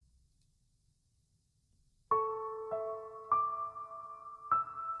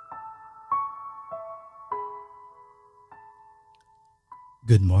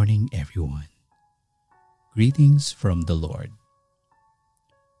Good morning, everyone. Greetings from the Lord.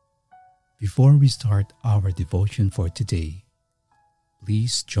 Before we start our devotion for today,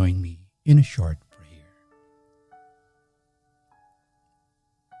 please join me in a short prayer.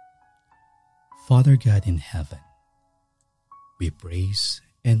 Father God in heaven, we praise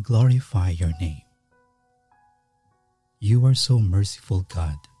and glorify your name. You are so merciful,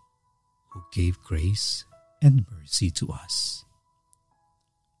 God, who gave grace and mercy to us.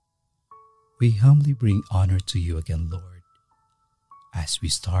 We humbly bring honor to you again, Lord, as we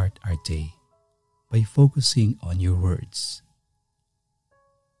start our day by focusing on your words.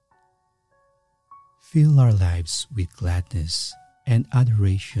 Fill our lives with gladness and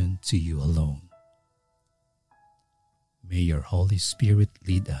adoration to you alone. May your Holy Spirit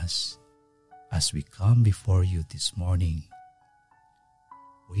lead us as we come before you this morning,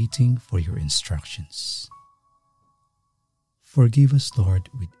 waiting for your instructions. Forgive us, Lord,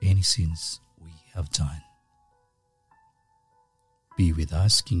 with any sins we have done. Be with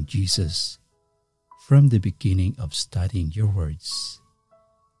us, King Jesus, from the beginning of studying your words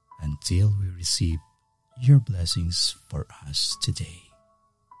until we receive your blessings for us today.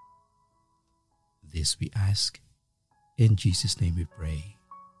 This we ask, in Jesus' name we pray.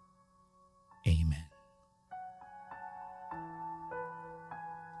 Amen.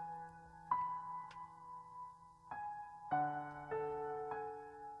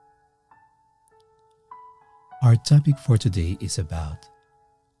 Our topic for today is about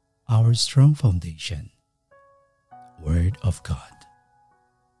our strong foundation, Word of God.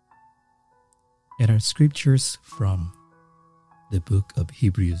 And our scriptures from the book of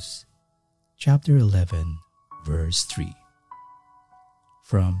Hebrews, chapter 11, verse 3,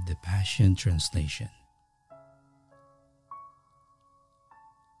 from the Passion Translation.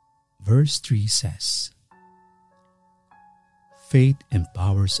 Verse 3 says, "Faith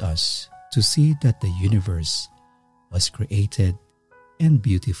empowers us to see that the universe was created and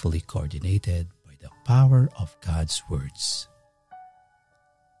beautifully coordinated by the power of God's words.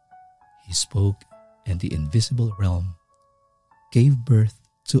 He spoke, and the invisible realm gave birth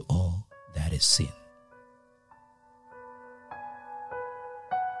to all that is seen."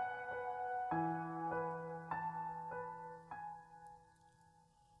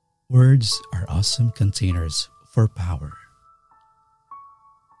 Words are awesome containers for power.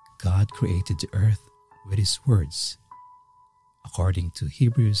 God created the earth with his words, according to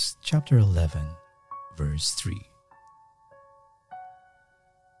Hebrews chapter 11, verse 3.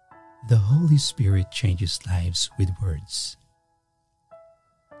 The Holy Spirit changes lives with words.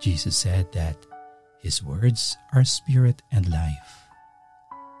 Jesus said that his words are spirit and life,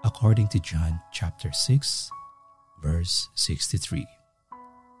 according to John chapter 6, verse 63.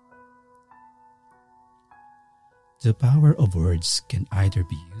 The power of words can either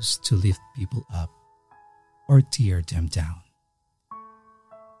be used to lift people up or tear them down.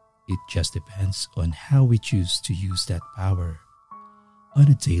 It just depends on how we choose to use that power on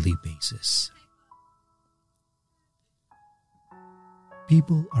a daily basis.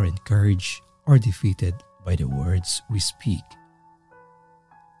 People are encouraged or defeated by the words we speak.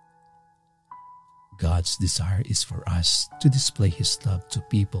 God's desire is for us to display his love to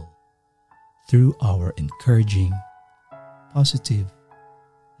people through our encouraging, positive,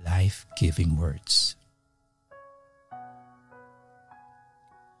 life-giving words.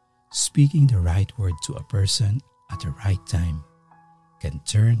 Speaking the right word to a person at the right time can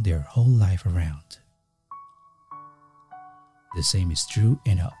turn their whole life around. The same is true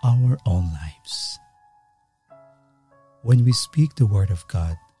in our own lives. When we speak the word of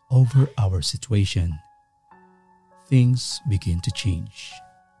God over our situation, things begin to change.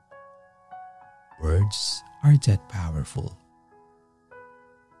 Words are that powerful.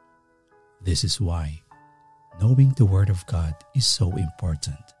 This is why knowing the Word of God is so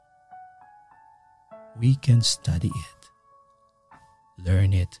important. We can study it,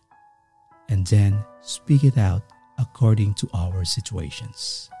 learn it, and then speak it out according to our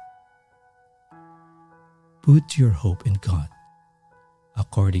situations. Put your hope in God,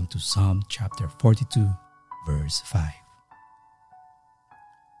 according to Psalm chapter 42, verse 5.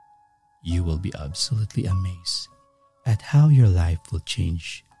 You will be absolutely amazed at how your life will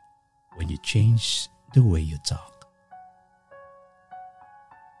change when you change the way you talk.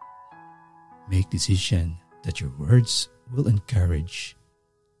 Make decision that your words will encourage,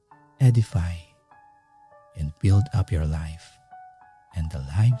 edify, and build up your life and the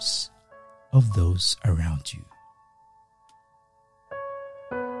lives of those around you.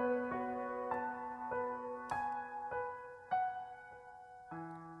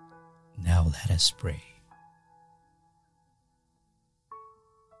 Now let us pray.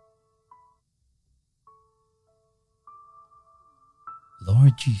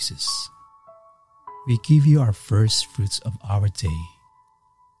 Lord Jesus, we give you our first fruits of our day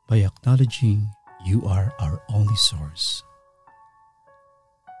by acknowledging you are our only source.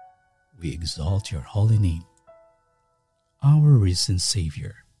 We exalt your holy name, our risen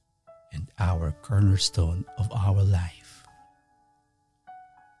Savior, and our cornerstone of our life.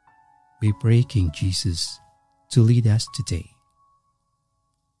 We pray, King Jesus, to lead us today.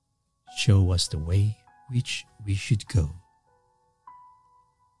 Show us the way which we should go.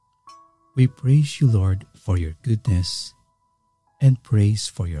 We praise you, Lord, for your goodness and praise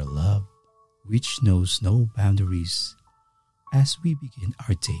for your love, which knows no boundaries, as we begin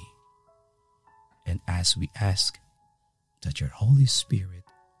our day and as we ask that your Holy Spirit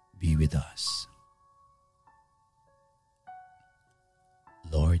be with us.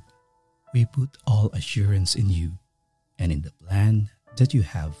 Lord, we put all assurance in you and in the plan that you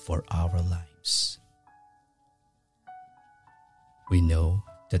have for our lives. We know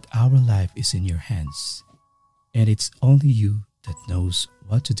that our life is in your hands, and it's only you that knows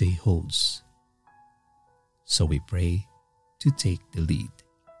what today holds. So we pray to take the lead.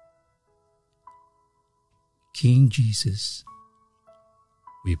 King Jesus,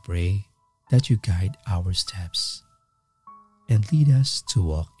 we pray that you guide our steps and lead us to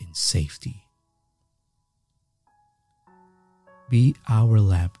walk in safety. Be our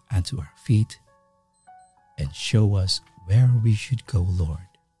lamp unto our feet and show us where we should go, Lord.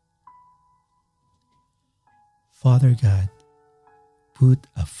 Father God, put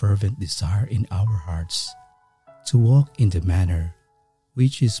a fervent desire in our hearts to walk in the manner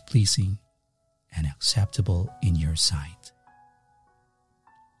which is pleasing and acceptable in your sight.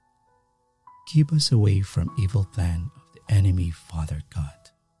 Keep us away from evil plan of the enemy, Father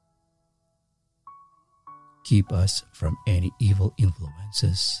God. Keep us from any evil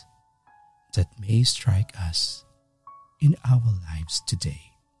influences that may strike us in our lives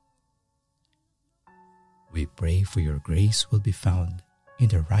today. We pray for your grace will be found in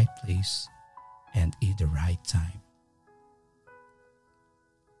the right place and in the right time.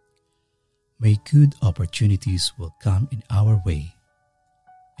 May good opportunities will come in our way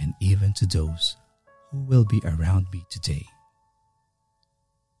and even to those who will be around me today.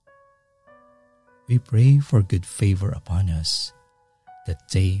 We pray for good favor upon us, that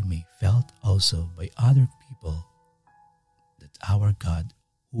they may felt also by other people that our God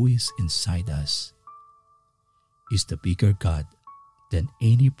who is inside us is the bigger God than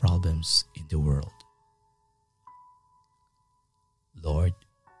any problems in the world. Lord,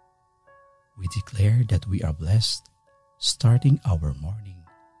 we declare that we are blessed starting our morning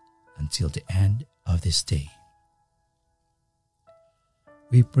until the end of this day.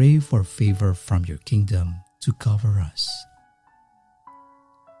 We pray for favor from your kingdom to cover us.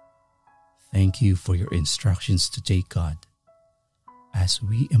 Thank you for your instructions today, God, as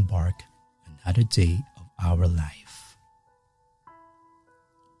we embark another day of our life.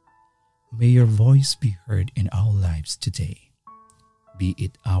 May your voice be heard in our lives today, be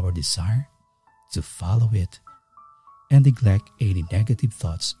it our desire to follow it and neglect any negative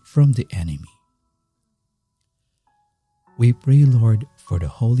thoughts from the enemy. We pray, Lord, for the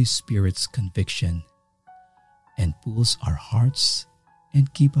Holy Spirit's conviction and pulls our hearts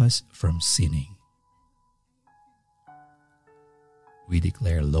and keep us from sinning. We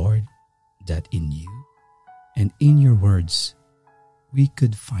declare, Lord, that in you and in your words we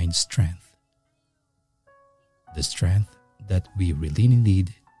could find strength. The strength that we really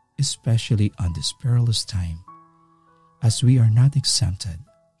need, especially on this perilous time, as we are not exempted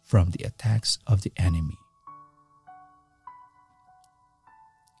from the attacks of the enemy.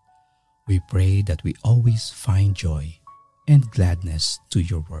 We pray that we always find joy and gladness to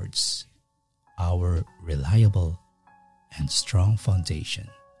your words, our reliable and strong foundation.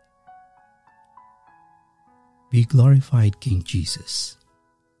 Be glorified, King Jesus,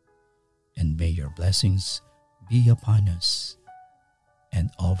 and may your blessings be upon us and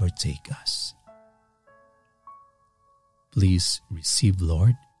overtake us. Please receive,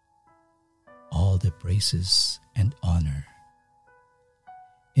 Lord, all the praises and honor.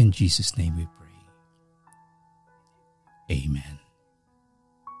 In Jesus' name we pray. Amen.